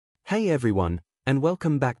Hey everyone, and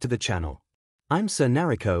welcome back to the channel. I'm Sir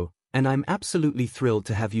Nariko, and I'm absolutely thrilled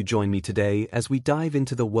to have you join me today as we dive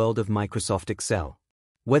into the world of Microsoft Excel.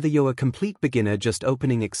 Whether you're a complete beginner just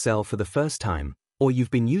opening Excel for the first time, or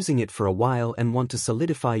you've been using it for a while and want to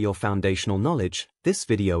solidify your foundational knowledge, this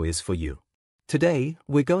video is for you. Today,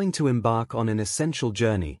 we're going to embark on an essential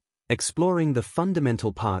journey, exploring the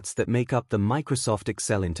fundamental parts that make up the Microsoft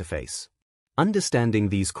Excel interface. Understanding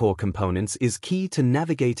these core components is key to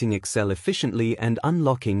navigating Excel efficiently and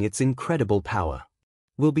unlocking its incredible power.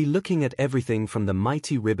 We'll be looking at everything from the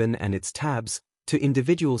mighty ribbon and its tabs, to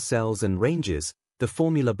individual cells and ranges, the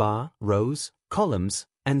formula bar, rows, columns,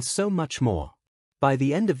 and so much more. By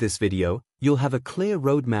the end of this video, you'll have a clear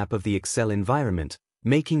roadmap of the Excel environment,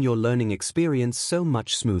 making your learning experience so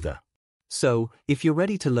much smoother. So, if you're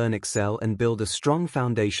ready to learn Excel and build a strong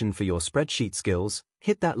foundation for your spreadsheet skills,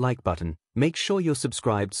 hit that like button, make sure you're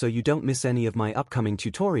subscribed so you don't miss any of my upcoming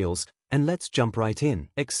tutorials, and let's jump right in.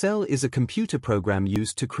 Excel is a computer program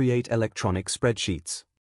used to create electronic spreadsheets.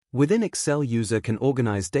 Within Excel, user can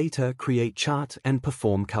organize data, create chart, and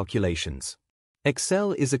perform calculations.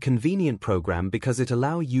 Excel is a convenient program because it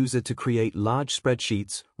allows user to create large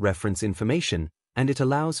spreadsheets, reference information, and it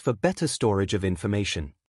allows for better storage of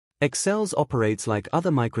information. Excel operates like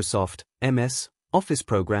other Microsoft, MS, Office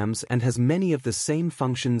programs and has many of the same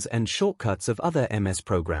functions and shortcuts of other MS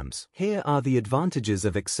programs. Here are the advantages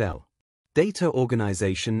of Excel. Data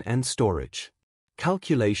organization and storage.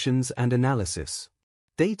 Calculations and analysis.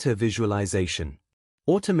 Data visualization.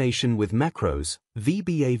 Automation with macros,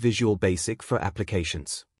 VBA Visual Basic for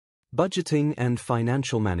applications. Budgeting and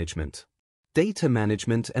financial management. Data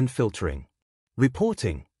management and filtering.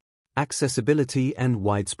 Reporting. Accessibility and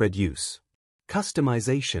widespread use.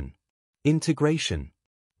 Customization. Integration.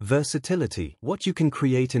 Versatility. What you can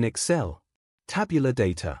create in Excel. Tabular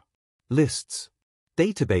data. Lists.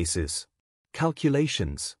 Databases.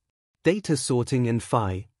 Calculations. Data sorting and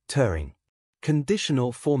filtering.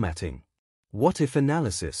 Conditional formatting. What-if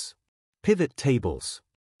analysis. Pivot tables.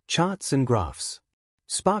 Charts and graphs.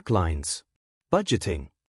 Sparklines. Budgeting.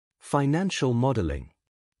 Financial modeling.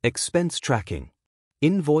 Expense tracking.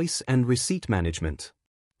 Invoice and receipt management.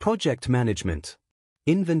 Project management.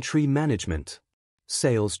 Inventory management.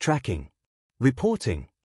 Sales tracking. Reporting.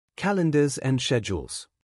 Calendars and schedules.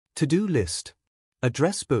 To-do list.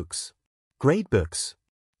 Address books. Grade books.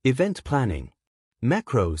 Event planning.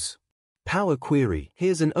 Macros. Power Query.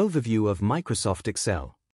 Here's an overview of Microsoft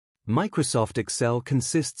Excel. Microsoft Excel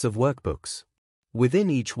consists of workbooks. Within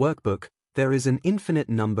each workbook, there is an infinite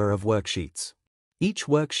number of worksheets. Each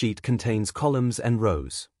worksheet contains columns and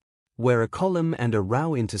rows. Where a column and a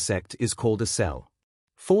row intersect is called a cell.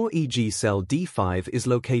 For e.g. cell D5 is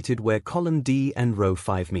located where column D and row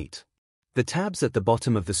 5 meet. The tabs at the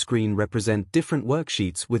bottom of the screen represent different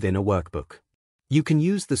worksheets within a workbook. You can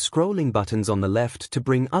use the scrolling buttons on the left to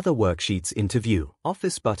bring other worksheets into view.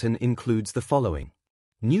 Office button includes the following.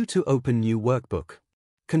 New to open new workbook.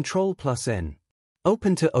 Ctrl+N.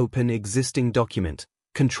 Open to open existing document.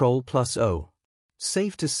 Ctrl+O.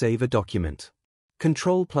 Save to save a document.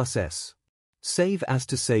 Ctrl+S. Save as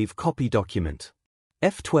to save copy document.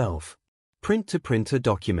 F12. Print to print a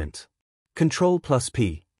document.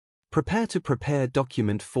 Ctrl+P. Prepare to prepare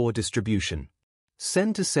document for distribution.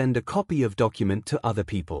 Send to send a copy of document to other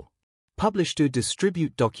people. Publish to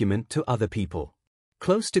distribute document to other people.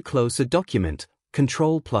 Close to close a document.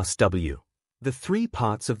 Ctrl+W. The three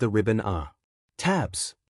parts of the ribbon are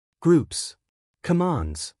tabs, groups,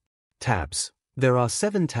 commands. Tabs. There are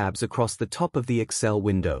 7 tabs across the top of the Excel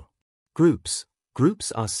window. Groups.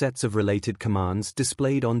 Groups are sets of related commands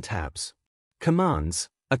displayed on tabs. Commands.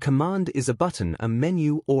 A command is a button, a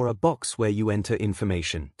menu, or a box where you enter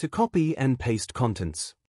information to copy and paste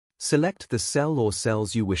contents. Select the cell or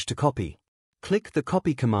cells you wish to copy. Click the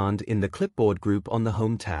Copy command in the Clipboard group on the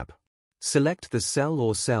Home tab. Select the cell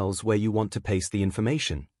or cells where you want to paste the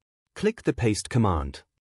information. Click the Paste command.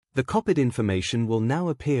 The copied information will now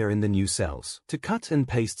appear in the new cells. To cut and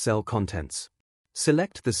paste cell contents.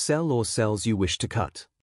 Select the cell or cells you wish to cut.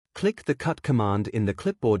 Click the Cut command in the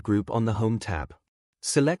Clipboard group on the Home tab.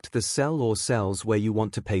 Select the cell or cells where you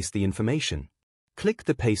want to paste the information. Click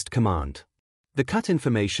the Paste command. The cut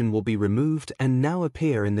information will be removed and now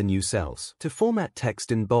appear in the new cells. To format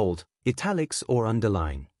text in bold, italics or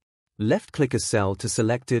underline. Left-click a cell to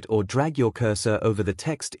select it or drag your cursor over the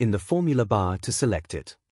text in the formula bar to select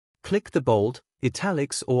it. Click the bold,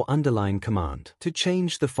 italics or underline command to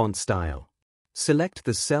change the font style. Select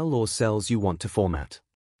the cell or cells you want to format.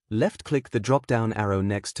 Left-click the drop-down arrow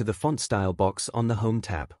next to the font style box on the Home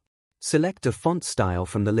tab. Select a font style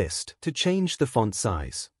from the list to change the font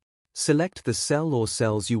size. Select the cell or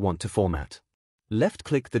cells you want to format.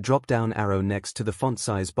 Left-click the drop-down arrow next to the font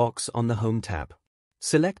size box on the Home tab.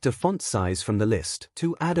 Select a font size from the list.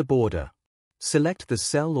 To add a border, select the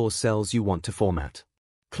cell or cells you want to format.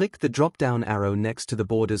 Click the drop-down arrow next to the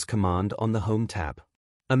Borders command on the Home tab.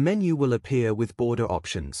 A menu will appear with border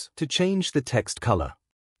options. To change the text color,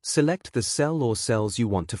 select the cell or cells you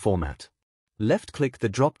want to format. Left-click the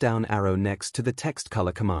drop-down arrow next to the Text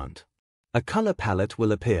Color command. A color palette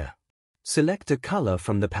will appear. Select a color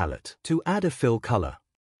from the palette. To add a fill color,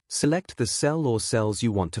 select the cell or cells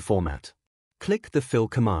you want to format. Click the Fill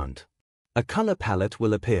command. A color palette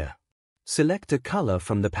will appear. Select a color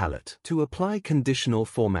from the palette. To apply conditional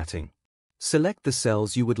formatting, select the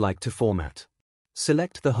cells you would like to format.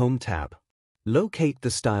 Select the Home tab. Locate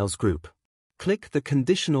the Styles group. Click the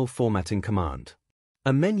Conditional Formatting command.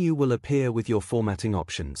 A menu will appear with your formatting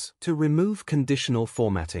options. To remove conditional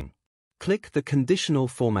formatting, click the Conditional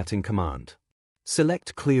Formatting command.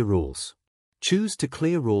 Select Clear Rules. Choose to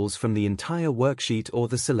clear rules from the entire worksheet or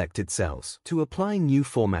the selected cells. To apply new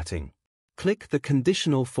formatting, click the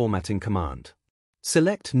Conditional Formatting command.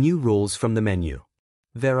 Select New Rules from the menu.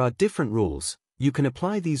 There are different rules. You can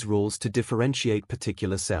apply these rules to differentiate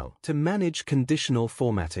particular cell. To manage conditional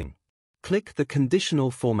formatting, click the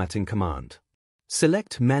Conditional Formatting command.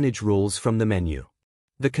 Select Manage Rules from the menu.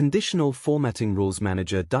 The Conditional Formatting Rules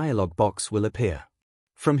Manager dialog box will appear.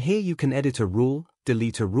 From here you can edit a rule,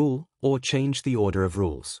 delete a rule, or change the order of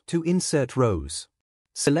rules. To insert rows,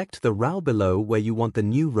 select the row below where you want the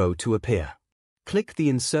new row to appear. Click the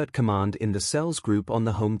Insert command in the Cells group on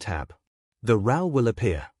the Home tab. The row will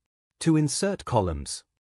appear. To insert columns,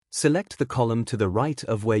 select the column to the right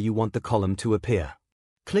of where you want the column to appear.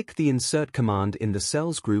 Click the Insert command in the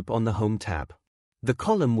Cells group on the Home tab. The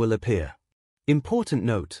column will appear. Important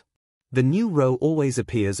note: the new row always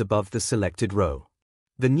appears above the selected row.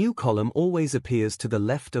 The new column always appears to the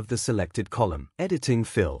left of the selected column. Editing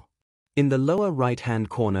Fill. In the lower right-hand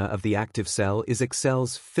corner of the active cell is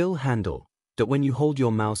Excel's Fill handle, that when you hold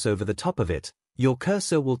your mouse over the top of it, your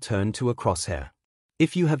cursor will turn to a crosshair.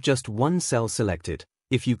 If you have just one cell selected,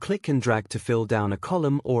 if you click and drag to fill down a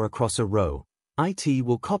column or across a row, IT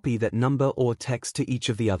will copy that number or text to each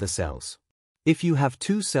of the other cells. If you have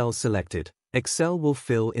two cells selected, Excel will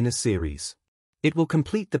fill in a series. It will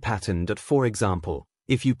complete the pattern that, for example,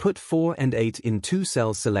 if you put 4 and 8 in two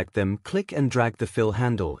cells, select them, click and drag the fill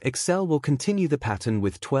handle, Excel will continue the pattern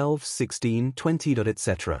with 12, 16, 20,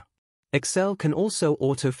 etc. Excel can also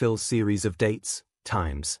autofill series of dates,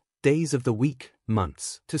 times, days of the week,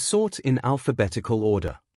 months. To sort in alphabetical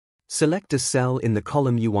order, select a cell in the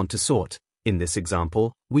column you want to sort. In this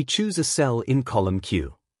example, we choose a cell in column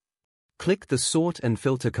Q. Click the Sort and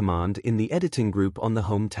Filter command in the Editing group on the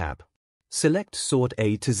Home tab. Select Sort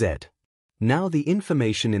A to Z. Now the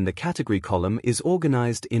information in the category column is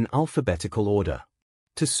organized in alphabetical order.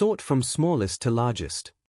 To sort from smallest to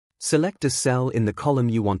largest, select a cell in the column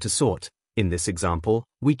you want to sort. In this example,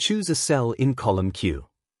 we choose a cell in column Q.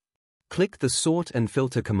 Click the Sort and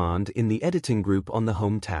Filter command in the Editing group on the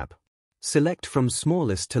Home tab. Select from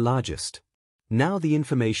smallest to largest. Now the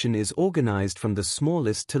information is organized from the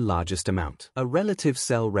smallest to largest amount. A relative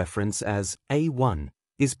cell reference as A1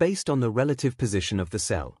 is based on the relative position of the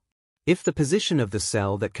cell. If the position of the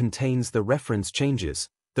cell that contains the reference changes,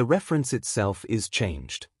 the reference itself is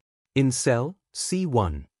changed. In cell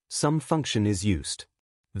C1, some function is used.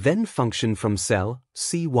 Then function from cell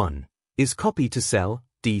C1 is copied to cell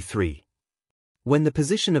D3. When the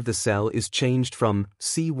position of the cell is changed from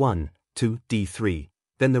C1 to D3,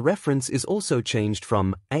 then the reference is also changed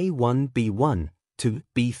from A1B1 to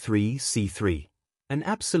B3C3. An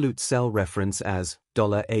absolute cell reference as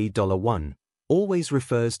 $A$1 always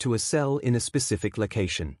refers to a cell in a specific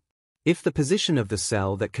location. If the position of the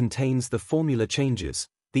cell that contains the formula changes,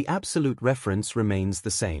 the absolute reference remains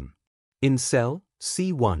the same. In cell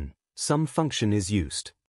C1, some function is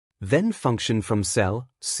used. Then function from cell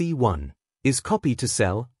C1 is copied to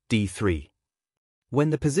cell D3. When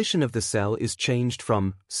the position of the cell is changed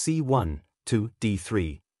from C1 to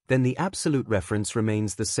D3, then the absolute reference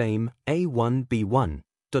remains the same, A1B1.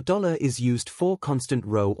 $. Is used for constant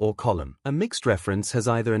row or column. A mixed reference has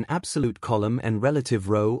either an absolute column and relative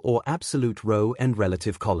row or absolute row and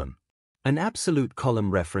relative column. An absolute column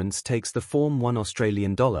reference takes the form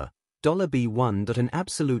 $1 $B1. An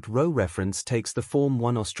absolute row reference takes the form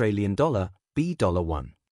 $1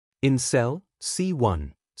 B$1. In cell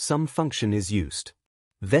C1, some function is used.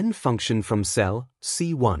 Then function from cell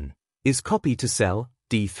C1 is copied to cell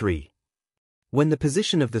D3. When the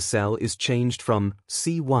position of the cell is changed from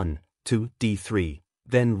C1 to D3,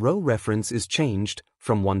 then row reference is changed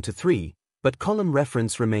from 1 to 3. but column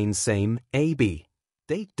reference remains same, AB.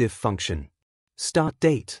 Date diff function. Start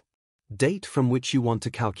date. Date from which you want to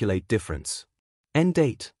calculate difference. End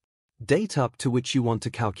date. Date up to which you want to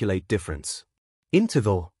calculate difference.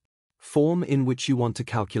 Interval. Form in which you want to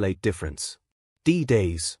calculate difference. D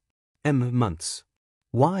days. M months.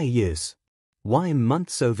 Y years. Y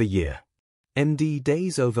months over year. MD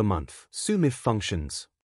days over month. SUMIF functions.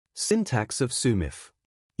 Syntax of SUMIF.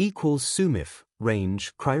 Equals SUMIF,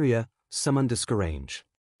 range, criteria, sum_range.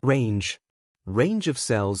 Range. Range of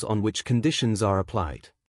cells on which conditions are applied.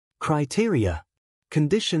 Criteria.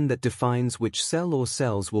 Condition that defines which cell or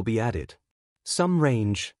cells will be added. Sum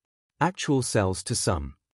range. Actual cells to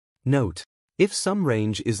sum. Note: if sum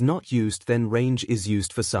range is not used, then range is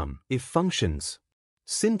used for sum. If functions.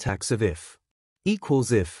 Syntax of if.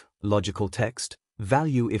 Equals if, logical text,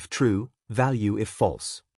 value if true, value if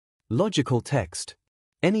false. Logical text.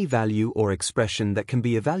 Any value or expression that can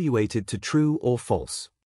be evaluated to true or false.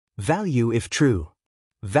 Value if true.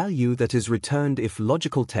 Value that is returned if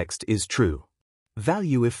logical text is true.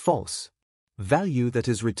 Value if false. Value that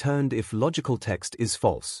is returned if logical text is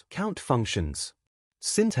false. Count functions.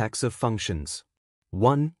 Syntax of functions.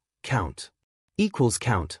 1. Count. Equals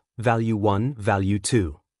count, value 1, value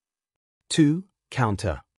 2. 2.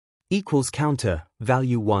 Counter. Equals counter,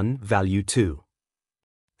 value 1, value 2.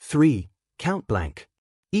 3. Count blank.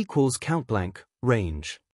 Equals count blank,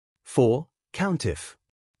 range. 4. Countif.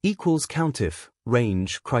 Equals countif,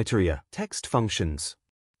 range, criteria. Text functions.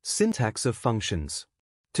 Syntax of functions.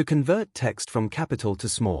 To convert text from capital to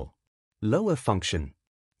small. Lower function.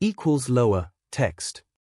 Equals lower, text.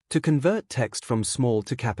 To convert text from small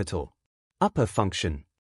to capital. Upper function.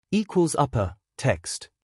 Equals upper, text.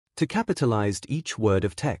 To capitalize each word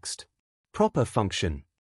of text. Proper function.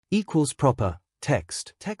 Equals proper,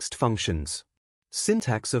 text. Text functions.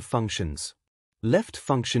 Syntax of functions. Left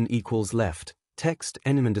function equals left, text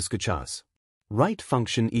element escuchas. Right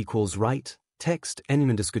function equals right, text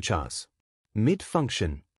element escuchas. Mid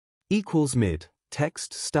function equals mid,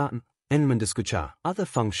 text start element escuchar. Other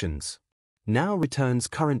functions. Now returns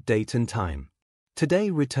current date and time. Today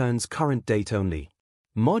returns current date only.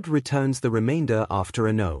 Mod returns the remainder after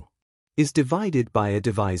a no. Is divided by a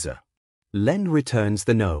divisor. Len returns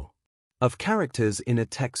the no of characters in a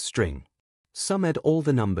text string. Sum add all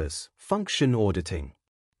the numbers. Function auditing.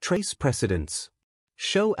 Trace precedence.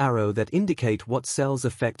 Show arrow that indicate what cells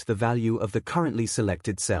affect the value of the currently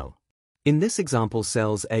selected cell. In this example,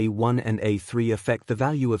 cells A1 and A3 affect the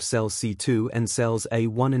value of cell C2 and cells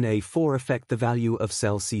A1 and A4 affect the value of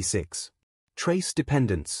cell C6. Trace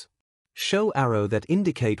dependence. Show arrow that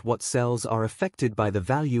indicate what cells are affected by the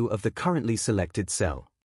value of the currently selected cell.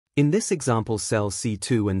 In this example, cell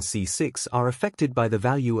C2 and C6 are affected by the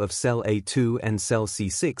value of cell A2 and cell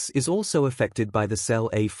C6 is also affected by the cell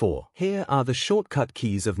A4. Here are the shortcut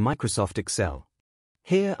keys of Microsoft Excel.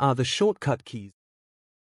 Here are the shortcut keys.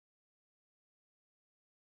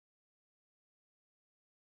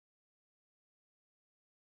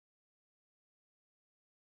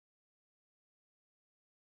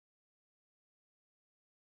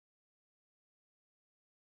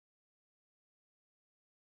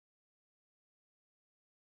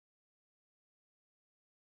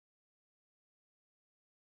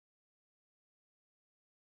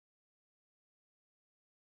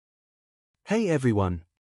 Hey everyone!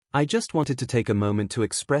 I just wanted to take a moment to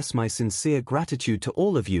express my sincere gratitude to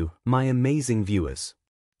all of you, my amazing viewers.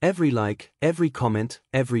 Every like, every comment,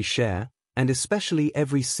 every share, and especially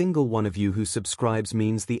every single one of you who subscribes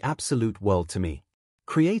means the absolute world to me.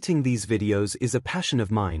 Creating these videos is a passion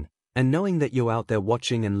of mine, and knowing that you're out there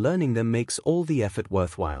watching and learning them makes all the effort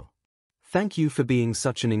worthwhile. Thank you for being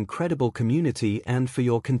such an incredible community and for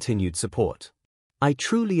your continued support. I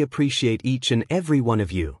truly appreciate each and every one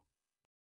of you.